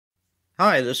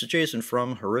Hi, this is Jason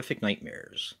from Horrific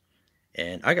Nightmares,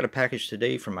 and I got a package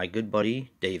today from my good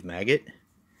buddy, Dave Maggot.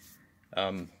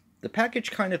 The package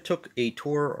kind of took a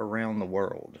tour around the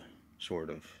world,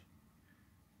 sort of.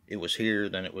 It was here,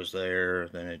 then it was there,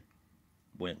 then it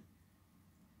went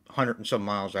 100 and some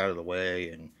miles out of the way,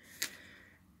 and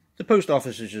the post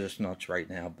office is just nuts right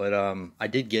now. But I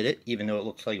did get it, even though it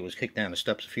looks like it was kicked down the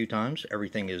steps a few times.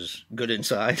 Everything is good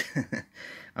inside.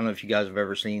 I don't know if you guys have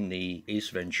ever seen the Ace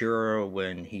Ventura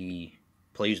when he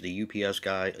plays the UPS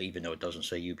guy, even though it doesn't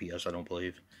say UPS, I don't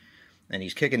believe. And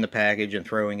he's kicking the package and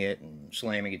throwing it and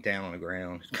slamming it down on the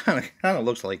ground. It kind of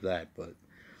looks like that, but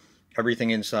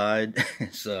everything inside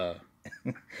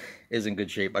is in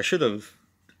good shape. I should have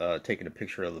taken a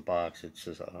picture of the box. It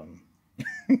says,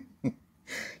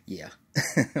 yeah.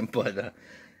 But,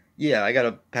 yeah, I got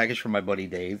a package from my buddy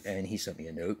Dave, and he sent me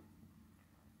a note.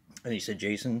 And he said,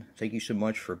 Jason, thank you so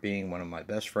much for being one of my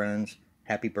best friends.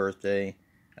 Happy birthday.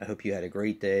 I hope you had a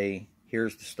great day.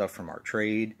 Here's the stuff from our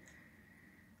trade.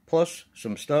 Plus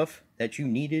some stuff that you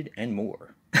needed and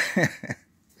more.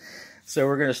 So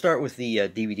we're going to start with the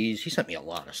DVDs. He sent me a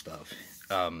lot of stuff.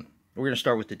 We're going to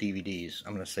start with the DVDs.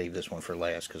 I'm going to save this one for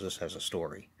last because this has a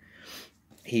story.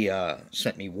 He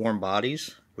sent me Warm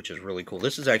Bodies, which is really cool.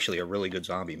 This is actually a really good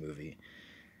zombie movie.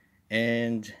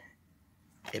 And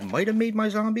it might have made my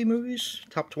zombie movies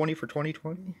top 20 for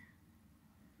 2020.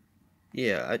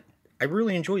 Yeah, I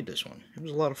really enjoyed this one. It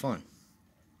was a lot of fun.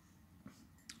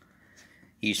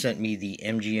 He sent me the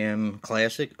MGM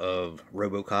classic of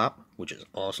RoboCop, which is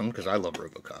awesome because I love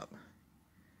RoboCop.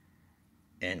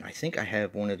 And I think I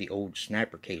have one of the old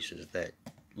snapper cases that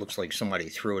looks like somebody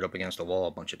threw it up against a wall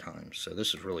a bunch of times. So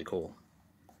this is really cool.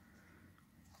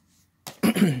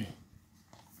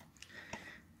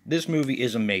 This movie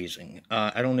is amazing.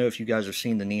 I don't know if you guys have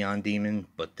seen The Neon Demon,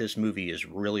 but this movie is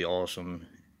really awesome.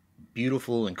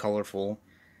 Beautiful and colorful.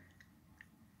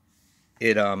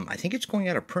 I think it's going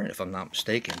out of print if I'm not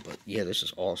mistaken, but yeah, this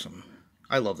is awesome.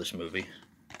 I love this movie.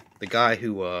 The guy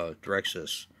who directs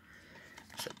this,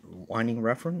 is it Winding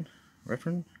Refn?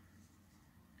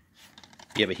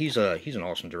 Yeah, but he's an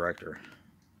awesome director.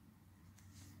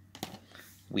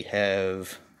 We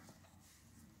have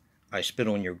I Spit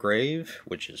on Your Grave,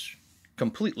 which is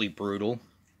completely brutal.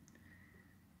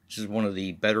 This is one of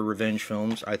the better revenge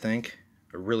films, I think.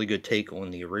 A really good take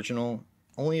on the original.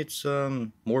 Only it's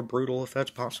more brutal if that's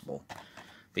possible.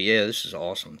 But yeah, this is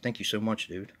awesome. Thank you so much,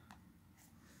 dude.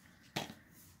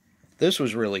 This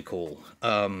was really cool.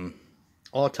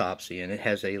 Autopsy, and it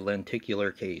has a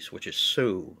lenticular case, which is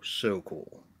so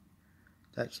cool.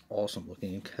 That's awesome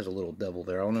looking. It has a little devil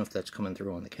there. I don't know if that's coming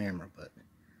through on the camera, but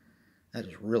that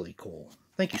is really cool.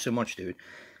 Thank you so much, dude.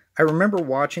 I remember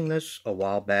watching this a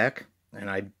while back, and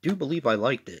I do believe I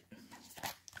liked it.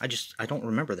 I don't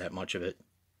remember that much of it.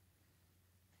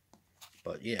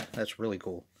 But yeah, that's really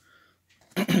cool.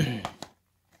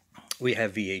 We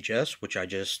have VHS, which I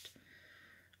just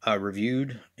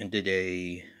reviewed and did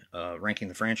a ranking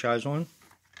the franchise on.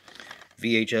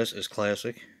 VHS is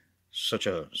classic. Such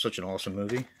an awesome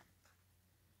movie.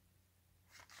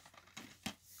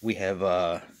 We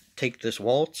have Take This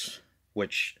Waltz,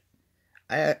 which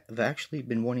I have actually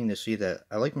been wanting to see that.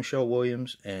 I like Michelle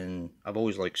Williams, and I've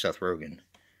always liked Seth Rogen.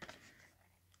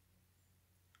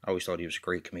 I always thought he was a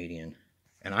great comedian.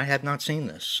 And I had not seen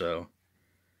this, so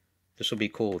this will be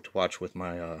cool to watch with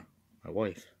my my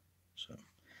wife. So,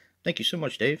 thank you so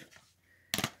much, Dave.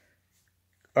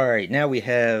 Alright, now we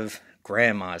have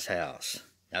Grandma's House.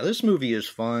 Now, this movie is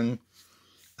fun.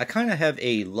 I kind of have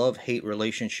a love-hate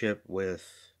relationship with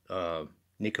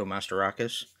Nico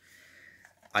Mastorakis.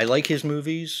 I like his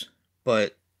movies,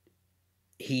 but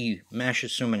he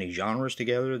mashes so many genres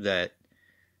together that,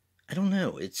 I don't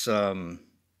know, it's a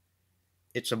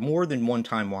more than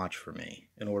one-time watch for me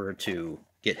in order to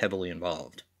get heavily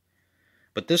involved.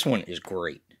 But this one is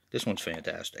great. This one's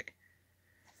fantastic.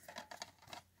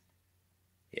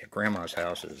 Yeah, Grandma's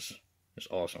House is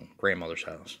awesome. Grandmother's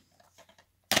House.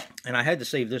 And I had to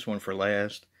save this one for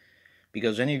last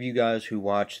because any of you guys who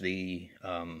watch the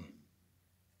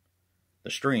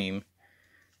stream,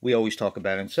 we always talk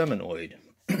about Inseminoid.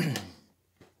 And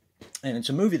it's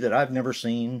a movie that I've never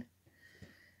seen.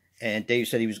 And Dave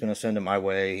said he was going to send it my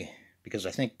way because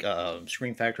I think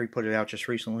Scream Factory put it out just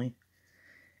recently.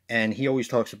 And he always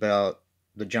talks about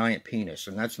the giant penis.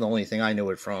 And that's the only thing I know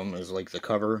it from is like the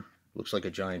cover. Looks like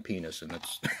a giant penis. And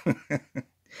it's...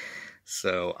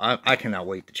 So I cannot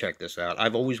wait to check this out.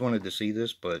 I've always wanted to see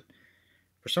this, but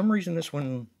for some reason this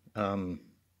one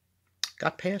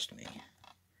got past me.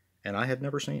 And I have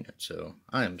never seen it. So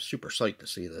I am super psyched to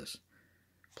see this.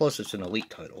 Plus it's an Elite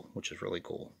title, which is really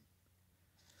cool.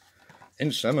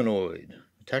 Inseminoid,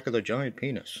 Attack of the Giant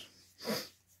Penis.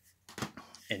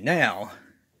 And now,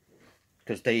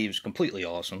 because Dave's completely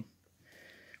awesome,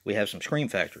 we have some Scream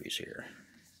Factories here.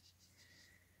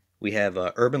 We have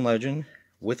Urban Legend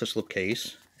with a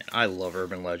slipcase, and I love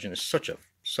Urban Legend. It's such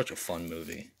a fun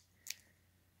movie.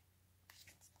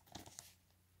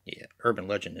 Yeah, Urban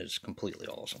Legend is completely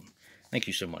awesome. Thank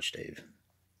you so much, Dave.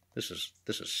 This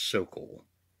is so cool.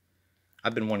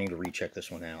 I've been wanting to recheck this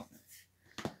one out.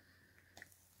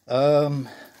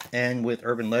 And with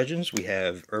Urban Legends, we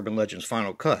have Urban Legends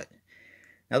Final Cut.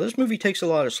 Now, this movie takes a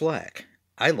lot of slack.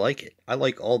 I like it. I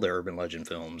like all the Urban Legend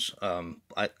films.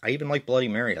 I even like Bloody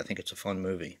Mary. I think it's a fun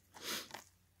movie.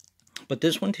 But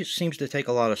this one seems to take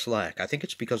a lot of slack. I think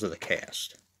it's because of the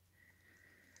cast.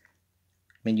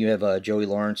 I mean, you have Joey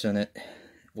Lawrence in it,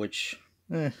 which,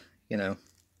 you know,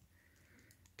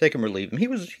 take him or leave him.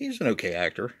 He's an okay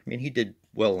actor. I mean, he did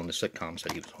well in the sitcoms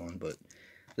that he was on, but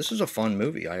this is a fun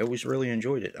movie. I always really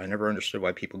enjoyed it. I never understood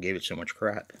why people gave it so much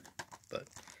crap. But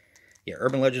yeah,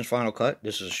 Urban Legends Final Cut.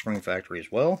 This is a Scream Factory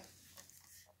as well.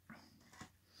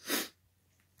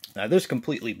 Now, this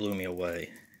completely blew me away,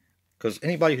 because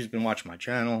anybody who's been watching my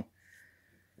channel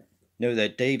know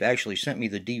that Dave actually sent me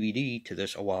the DVD to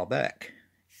this a while back.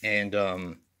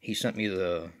 And he sent me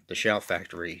the Shout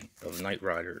Factory of Night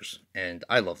Riders, and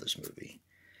I love this movie.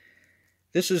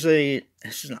 This is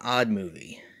an odd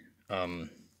movie. And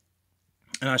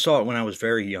I saw it when I was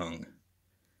very young.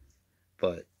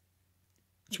 But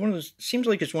it's one of those, seems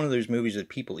like it's one of those movies that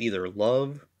people either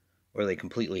love or they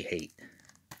completely hate.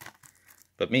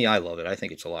 But me, I love it. I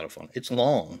think it's a lot of fun. It's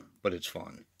long, but it's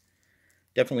fun.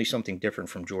 Definitely something different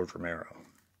from George Romero.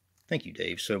 Thank you,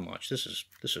 Dave, so much. This is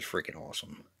freaking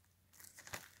awesome.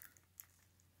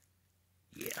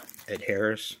 Yeah, Ed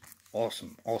Harris.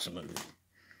 Awesome, awesome movie.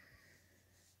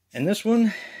 And this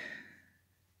one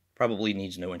probably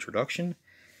needs no introduction.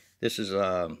 This is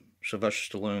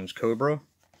Sylvester Stallone's Cobra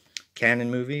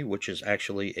Cannon movie, which is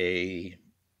actually a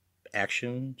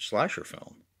action slasher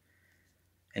film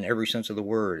in every sense of the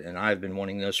word. And I've been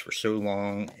wanting this for so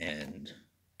long, and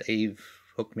Dave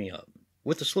hooked me up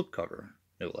with the slipcover,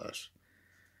 no less.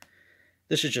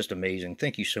 This is just amazing.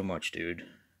 Thank you so much, dude.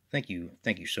 Thank you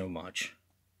so much.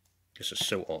 This is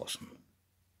so awesome.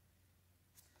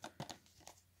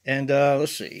 And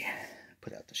let's see.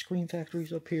 Put out the Scream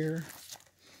Factories up here.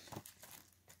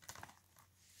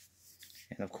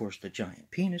 And of course the Giant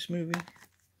Penis movie.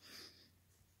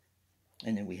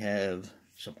 And then we have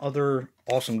some other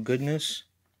awesome goodness.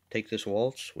 Take This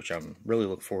Waltz, which I'm really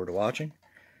looking forward to watching.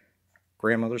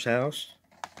 Grandmother's House.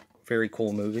 Very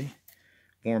cool movie.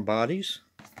 Warm Bodies.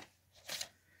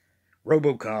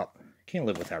 RoboCop. Can't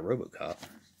live without RoboCop.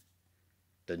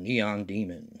 The Neon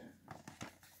Demon.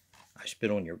 I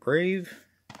Spit on Your Grave.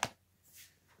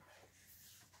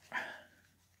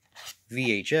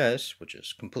 VHS, which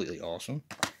is completely awesome.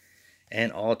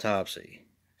 And Autopsy.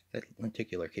 That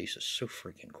lenticular case is so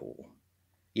freaking cool.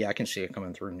 Yeah, I can see it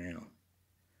coming through now.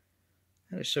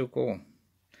 That is so cool.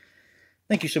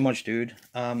 Thank you so much, dude.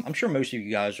 I'm sure most of you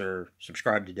guys are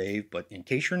subscribed to Dave, but in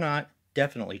case you're not,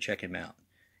 definitely check him out.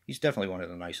 He's definitely one of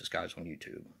the nicest guys on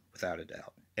YouTube, without a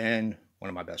doubt. And one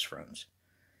of my best friends.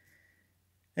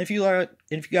 And if you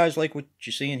guys like what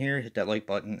you see in here, hit that like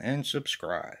button and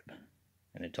subscribe.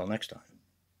 And until next time,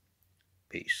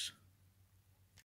 peace.